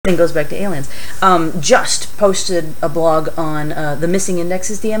Then goes back to aliens. Just posted a blog on the missing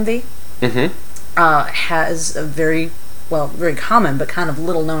indexes DMV. Has a very common but kind of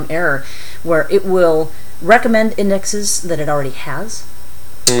little known error where it will recommend indexes that it already has.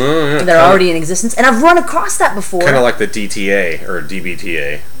 That are already in existence. And I've run across that before. Kind of like the DTA or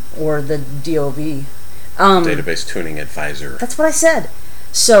DBTA. Or the DOV. Database Tuning Advisor. That's what I said.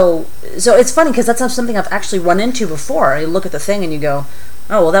 So it's funny because that's something I've actually run into before. You look at the thing and you go,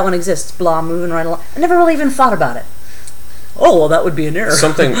 oh, well, that one exists. Blah, moving right along. I never really even thought about it. Oh, well, that would be an error.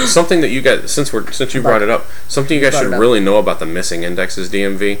 Something that you guys, since you brought it up, something you guys should really know about the missing indexes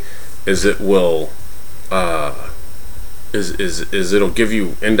DMV is it will, it'll give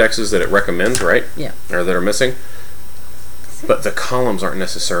you indexes that it recommends, right? Yeah. Or that are missing. But the columns aren't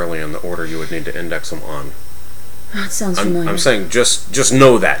necessarily in the order you would need to index them on. That sounds familiar. I'm saying just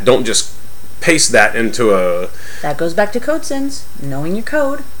know that. Don't just paste that into a... That goes back to code sins. Knowing your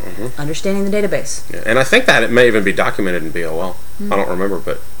code. Understanding the database. Yeah. And I think that it may even be documented in BOL. I don't remember,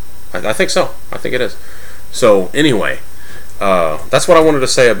 but I think so. I think it is. So anyway, that's what I wanted to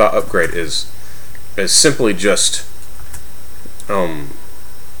say about Upgrade is simply just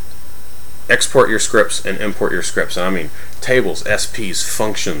export your scripts and import your scripts. And I mean tables, SPs,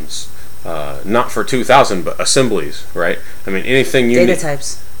 functions, not for 2000, but assemblies, right? I mean anything you data need.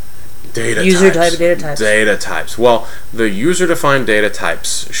 Types. User type data types. Data types. Well, the user-defined data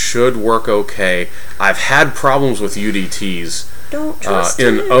types should work okay. I've had problems with UDTs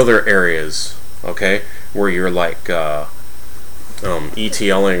in other areas, okay, where you're like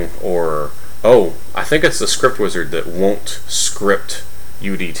ETLing or I think it's the script wizard that won't script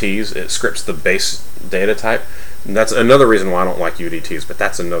UDTs. It scripts the base data type. And that's another reason why I don't like UDTs, but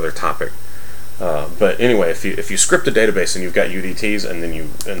that's another topic. But anyway, if you script a database and you've got UDTs and then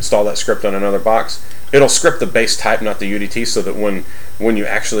you install that script on another box, it'll script the base type, not the UDT, so that when you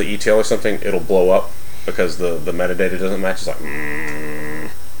actually ETL or something, it'll blow up because the metadata doesn't match. It's like,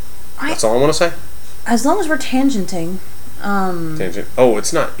 that's all I want to say. As long as we're tangenting. Tangent. Oh,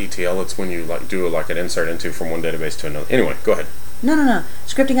 it's not ETL. It's when you do an insert into from one database to another. Anyway, go ahead. No.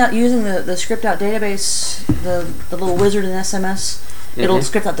 Scripting out using the script out database, the little wizard in SMS. It'll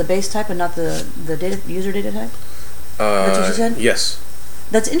script out the base type and not the user data type? That's what you said? Yes.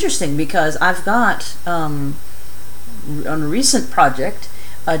 That's interesting because I've got, on a recent project,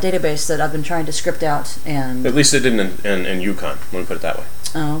 a database that I've been trying to script out and... At least it didn't in Yukon. Let me put it that way.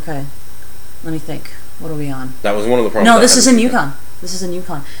 Oh, okay. Let me think. What are we on? That was one of the problems. No, this is in Yukon. This is in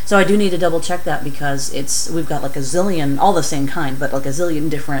Yukon. So I do need to double check that because we've got like a zillion, all the same kind, but like a zillion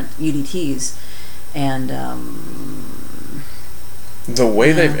different UDTs. And, the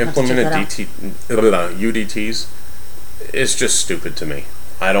way they've implemented UDTs is just stupid to me.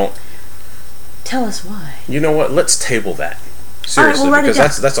 I don't... Tell us why. You know what? Let's table that. Seriously,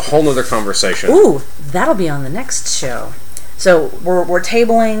 because that's a whole nother conversation. Ooh, that'll be on the next show. So we're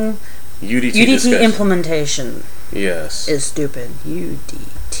tabling UDT implementation. Yes. Is stupid.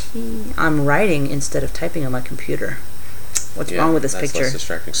 UDT. I'm writing instead of typing on my computer. What's wrong with this picture? That's less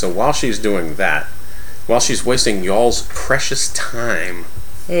distracting. So while she's doing that, while she's wasting y'all's precious time...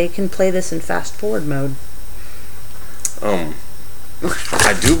 Yeah, you can play this in fast forward mode. I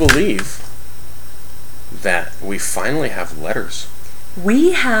do believe that we finally have letters.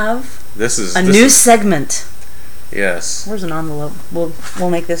 We have this is new segment. Yes. Where's an envelope? We'll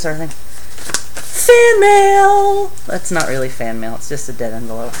make this our thing. Fan mail! That's not really fan mail, it's just a dead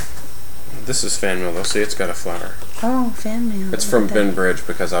envelope. This is fan mail though, see it's got a flower. Oh, fan mail. It's from Ben Bridge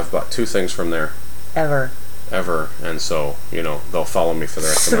because I've bought 2 things from there. Ever, and so they'll follow me for the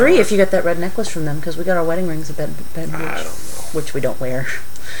rest of my life. 3 if you got that red necklace from them, because we got our wedding rings at Ben Bridge. I don't know. Which we don't wear.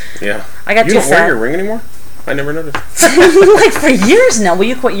 Yeah. I got you don't wear your ring anymore? I never noticed. Like for years now. Well,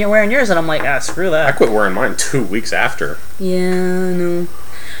 you quit wearing yours, and I'm like, screw that. I quit wearing mine 2 weeks after. Yeah, I know.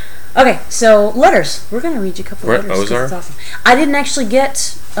 Okay, so letters. We're going to read you a couple of letters. Ozark? Awesome. I didn't actually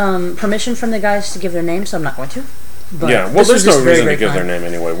get permission from the guys to give their name, so I'm not going to. But yeah, well, there's no reason to give their name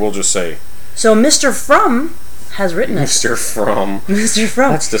anyway. We'll just say... So Mr. From has written it. Mr. From. Mr.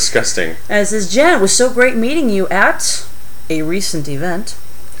 From. That's disgusting. And it says, Jen, it was so great meeting you at a recent event.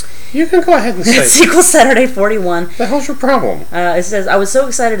 You can go ahead and say... SQL Saturday 41. The hell's your problem? It says, I was so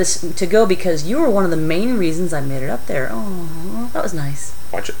excited to go because you were one of the main reasons I made it up there. Oh, that was nice.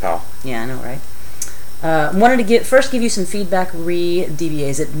 Watch it, pal. Yeah, I know, right? Wanted to first give you some feedback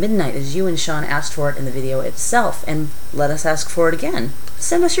DBAs at midnight as you and Sean asked for it in the video itself, and let us ask for it again.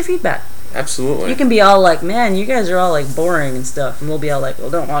 Send us your feedback. Absolutely. You can be all like, man, you guys are all like boring and stuff, and we'll be all like, well,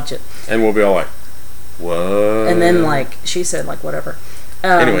 don't watch it. And we'll be all like, what? And then like she said like whatever.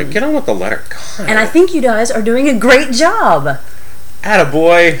 Anyway, get on with the letter. God. And I think you guys are doing a great job.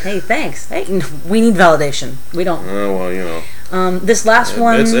 Attaboy. Hey, thanks. Hey, we need validation. We don't. Oh, well, you know. This last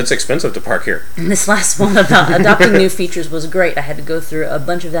one... It's expensive to park here. This last one about adopting new features was great. I had to go through a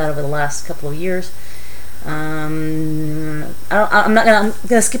bunch of that over the last couple of years. I'm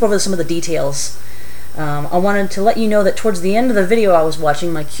gonna skip over some of the details. I wanted to let you know that towards the end of the video I was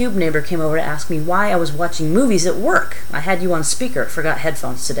watching, my cube neighbor came over to ask me why I was watching movies at work. I had you on speaker, forgot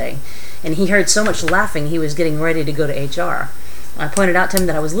headphones today, and he heard so much laughing he was getting ready to go to HR. I pointed out to him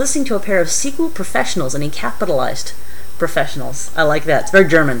that I was listening to a pair of sequel professionals, and he capitalized professionals. I like that. It's very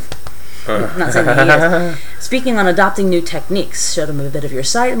German. I'm not saying that he is. Speaking on adopting new techniques, showed him a bit of your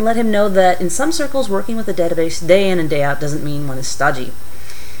site and let him know that in some circles working with a database day in and day out doesn't mean one is stodgy.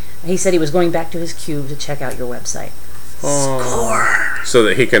 He said he was going back to his cube to check out your website. Score. So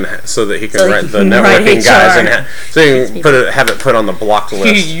that he can write the networking guys and so he can have it put on the blocked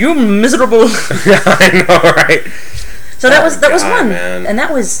list. You miserable. I know, right? So that was one, man. And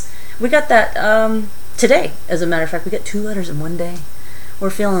we got that today. As a matter of fact, we got 2 letters in one day. We're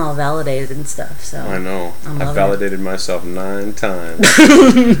feeling all validated and stuff. So I know. I validated myself 9 times.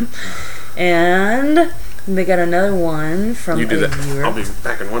 And we got another one from you do a that. viewer. I'll be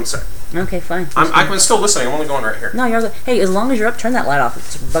back in 1 sec. Okay, fine. I'm still listening. I'm only going right here. No, you're good. Hey, as long as you're up, turn that light off.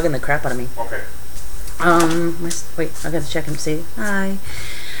 It's bugging the crap out of me. Okay. Wait, I gotta check and see. Hi.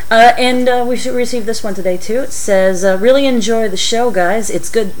 And we should receive this one today too. It says, really enjoy the show, guys. It's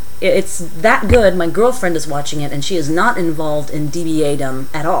good. It's that good. My girlfriend is watching it, and she is not involved in DBA-dom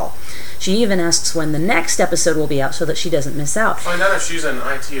at all. She even asks when the next episode will be out so that she doesn't miss out. Find out if she's in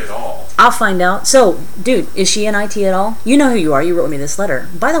IT at all. I'll find out. So, dude, is she in IT at all? You know who you are. You wrote me this letter.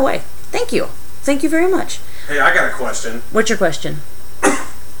 By the way, thank you. Thank you very much. Hey, I got a question. What's your question?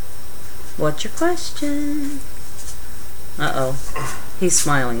 What's your question? Uh-oh. He's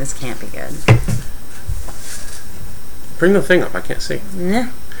smiling. This can't be good. Bring the thing up. I can't see. Nah.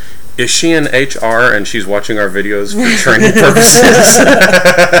 Is she in HR and she's watching our videos for training purposes?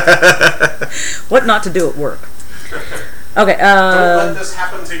 What not to do at work. Okay. Don't let this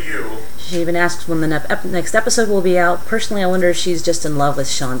happen to you. She even asks when the next episode will be out. Personally, I wonder if she's just in love with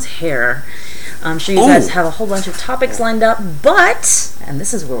Sean's hair. I'm sure you guys have a whole bunch of topics lined up, but, and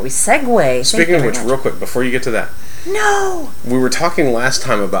this is where we segue. Speaking of which, real quick, before you get to that. No! We were talking last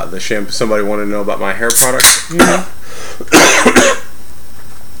time about the shampoo. Somebody wanted to know about my hair product.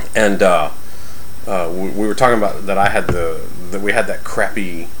 And we were talking about that I had that we had that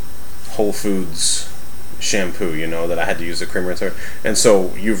crappy Whole Foods shampoo, you know, that I had to use the creamer and stuff. And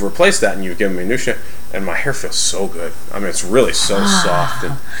so you've replaced that and you've given me new shampoo, and my hair feels so good. I mean, it's really so soft.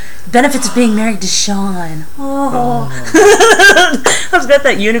 And benefits of being married to Sean. Oh. I've got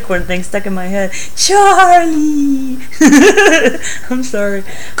that unicorn thing stuck in my head. Charlie! I'm sorry.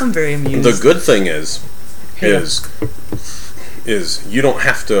 I'm very amused. The good thing is you don't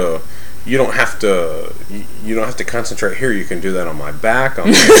have to concentrate here. You can do that on my back, on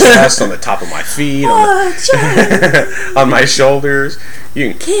my chest, on the top of my feet, on my shoulders.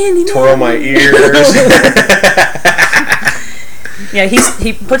 You can twirl my ears. Yeah,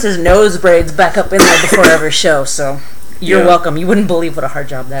 he puts his nose braids back up in there before every show, so you're welcome. You wouldn't believe what a hard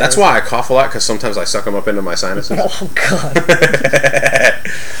job that is. That's why I cough a lot, because sometimes I suck them up into my sinuses. Oh, God.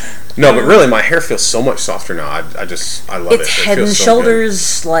 No, but really, my hair feels so much softer now. I love it. It's head and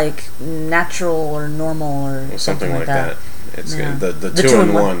shoulders, like natural or normal or something like that. It's good. The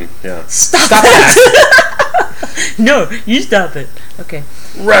 2-in-1. Yeah. Stop that! No, you stop it. Okay.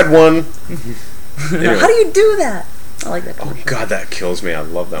 Red one. Anyway. How do you do that? I like that commercial. Oh, God, that kills me. I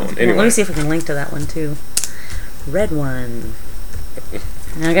love that one. Anyway. Let me see if we can link to that one, too. Red one.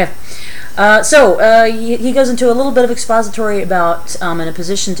 Okay. He goes into a little bit of expository about in a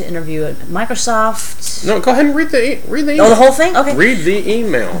position to interview at Microsoft. No, go ahead and read the email. Oh, the whole thing? Okay. Read the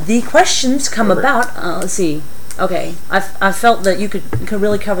email. The questions come about. Let's see. Okay, I felt that you could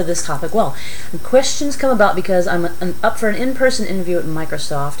really cover this topic well. The questions come about because I'm up for an in-person interview at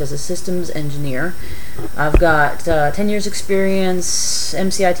Microsoft as a systems engineer. I've got 10 years experience,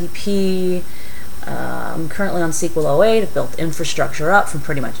 MCITP. I'm currently on SQL 08. I've built infrastructure up from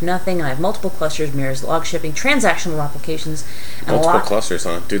pretty much nothing, and I have multiple clusters, mirrors, log shipping, transactional applications, and multiple clusters,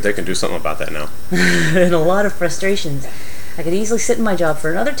 huh? Dude, they can do something about that now. And a lot of frustrations. I could easily sit in my job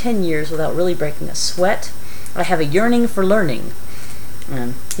for another 10 years without really breaking a sweat. I have a yearning for learning.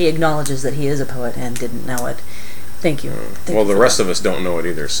 And he acknowledges that he is a poet and didn't know it. Thank you. Well, the rest of us don't know it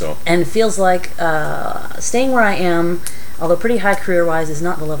either, so. And feels like staying where I am, although pretty high career-wise, is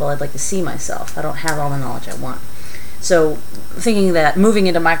not the level I'd like to see myself. I don't have all the knowledge I want. So, thinking that moving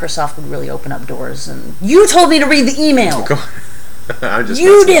into Microsoft would really open up doors, and you told me to read the email. I just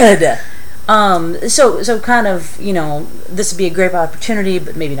you did. So kind of, this would be a great opportunity,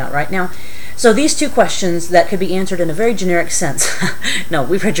 but maybe not right now. So these two questions that could be answered in a very generic sense. No,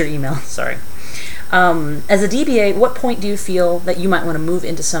 we've read your email. Sorry. As a DBA, what point do you feel that you might want to move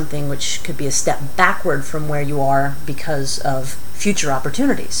into something which could be a step backward from where you are because of future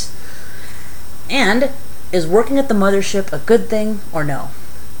opportunities? And is working at the mothership a good thing or no?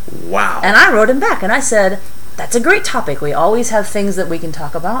 Wow. And I wrote him back and I said, that's a great topic. We always have things that we can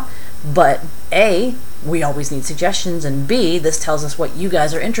talk about. But A, we always need suggestions, and B, this tells us what you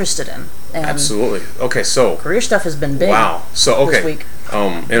guys are interested in. And absolutely. Okay, so career stuff has been big. Wow. So okay. This week.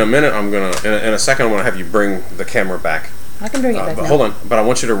 In a minute, I'm gonna. In a second, I'm gonna have you bring the camera back. I can bring it back. But now. hold on. But I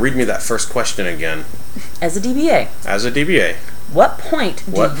want you to read me that first question again. As a DBA. As a DBA. What point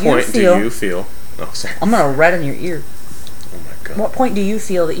do you feel? Oh, sorry. I'm gonna write in your ear. Oh my God. What point do you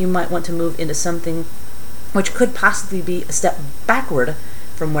feel that you might want to move into something which could possibly be a step backward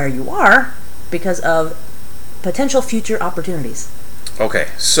from where you are because of potential future opportunities? Okay,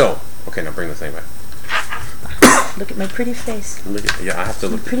 now bring the thing back. Look at my pretty face. I have to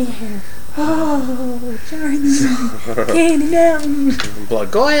look. Pretty hair. Oh, Johnny, Candy Mountain.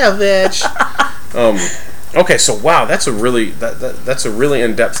 Blagojevich. Okay, so wow, that's a really that's a really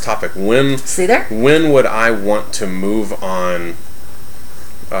in-depth topic. See there? When would I want to move on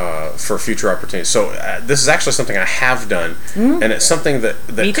for future opportunities? So this is actually something I have done, and it's something that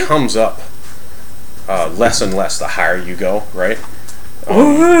comes up less and less the higher you go, right?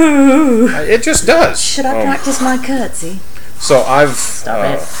 It just does. Should I practice my cutsy? So I've Stop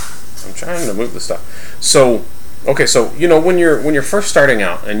it. I'm trying to move the stuff. So okay, so when you're first starting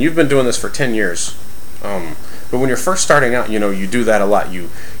out, and you've been doing this for 10 years, but when you're first starting out, you do that a lot. You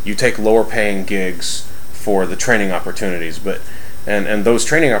take lower paying gigs for the training opportunities, but and those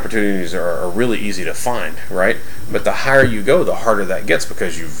training opportunities are really easy to find, right? But the higher you go, the harder that gets,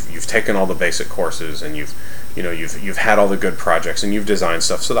 because you've taken all the basic courses, and you've had all the good projects, and you've designed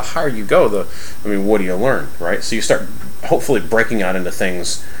stuff. So the higher you go, what do you learn, right? So you start hopefully breaking out into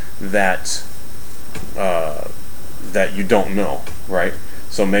things that that you don't know, right?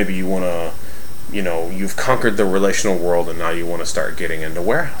 So maybe you want to, you've conquered the relational world, and now you want to start getting into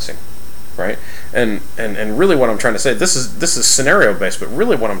warehousing. Right, and really, what I'm trying to say, this is scenario based, but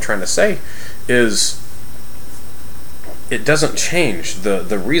really, what I'm trying to say is, it doesn't change.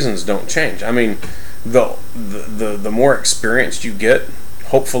 The reasons don't change. I mean, the more experienced you get,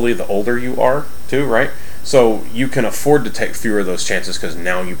 hopefully, the older you are too. Right, so you can afford to take fewer of those chances because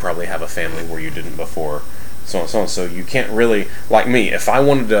now you probably have a family where you didn't before. So on and so on. So you can't really, like me, if I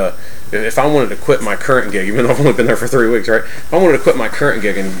wanted to quit my current gig, even though I've only been there for 3 weeks, right? If I wanted to quit my current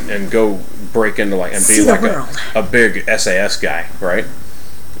gig and go break into and be like a big SAS guy, right?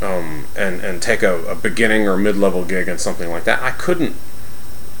 And take a beginning or mid-level gig and something like that, I couldn't.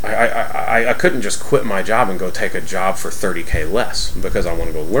 I couldn't just quit my job and go take a job for $30K less because I want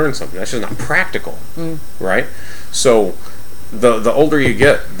to go learn something. That's just not practical, right? So the older you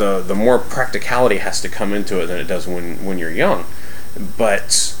get, the more practicality has to come into it than it does when you're young.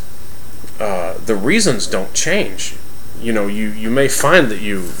 But the reasons don't change. You may find that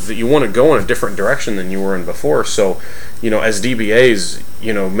you want to go in a different direction than you were in before. So, as DBAs,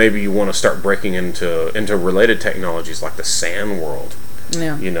 maybe you want to start breaking into related technologies like the SAN world.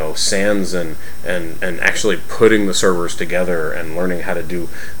 Yeah. SANs and actually putting the servers together and learning how to do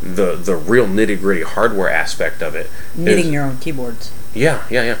the real nitty-gritty hardware aspect of it. Knitting your own keyboards.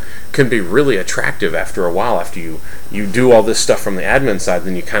 Yeah. Can be really attractive after a while. After you do all this stuff from the admin side,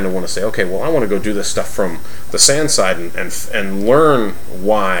 then you kind of want to say, okay, well, I want to go do this stuff from the SAN side and learn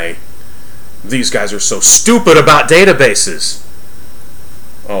why these guys are so stupid about databases.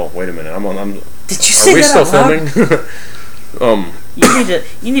 Oh, wait a minute. Did you say that? Are we still filming?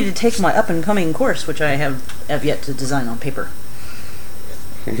 You need to take my up and coming course, which I have yet to design on paper.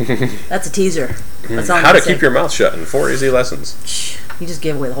 That's a teaser. That's all. How to keep your mouth shut in 4 easy lessons. You just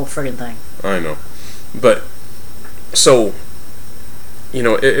gave away the whole friggin' thing. I know, but so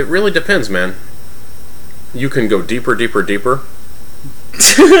it really depends, man. You can go deeper.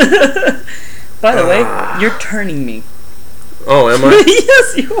 By the way, you're turning me. Oh, am I?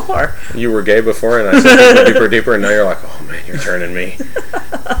 Yes, you are. You were gay before, and I said deeper, and now you're like, oh man, you're turning me.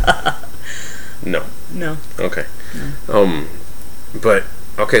 No. Okay. No. But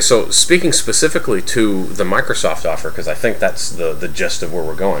okay, so speaking specifically to the Microsoft offer, because I think that's the gist of where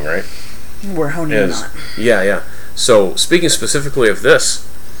we're going, right? We're honing in on it. Yeah. So speaking specifically of this,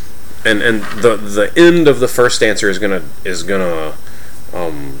 and the end of the first answer is gonna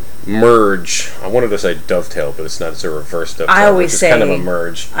merge. I wanted to say dovetail, but it's not. It's a reverse dovetail. I always say kind of a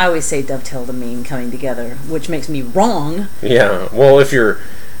merge. I always say dovetail to mean coming together, which makes me wrong. Yeah. Well, if you're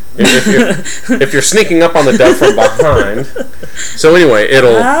if you're sneaking up on the dove from behind. So anyway,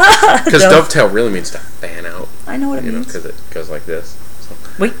 it'll because dovetail really means to fan out. I know what it means. Because it goes like this. So.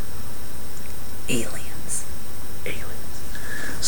 Wait, alien.